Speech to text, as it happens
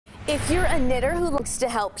If you're a knitter who looks to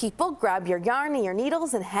help people, grab your yarn and your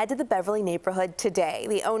needles and head to the Beverly neighborhood today.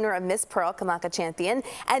 The owner of Miss Pearl, Kamaka Champion,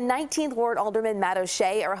 and 19th Ward Alderman Matt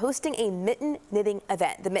O'Shea are hosting a mitten-knitting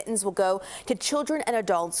event. The mittens will go to children and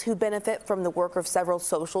adults who benefit from the work of several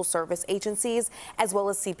social service agencies, as well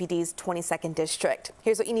as CPD's 22nd District.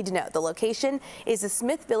 Here's what you need to know. The location is the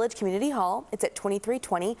Smith Village Community Hall. It's at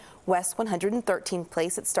 2320 West 113th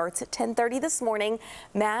Place. It starts at 10:30 this morning.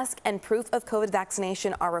 Mask and proof of COVID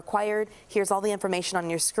vaccination are required. Here's all the information on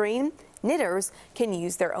your screen. Knitters can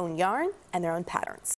use their own yarn and their own patterns.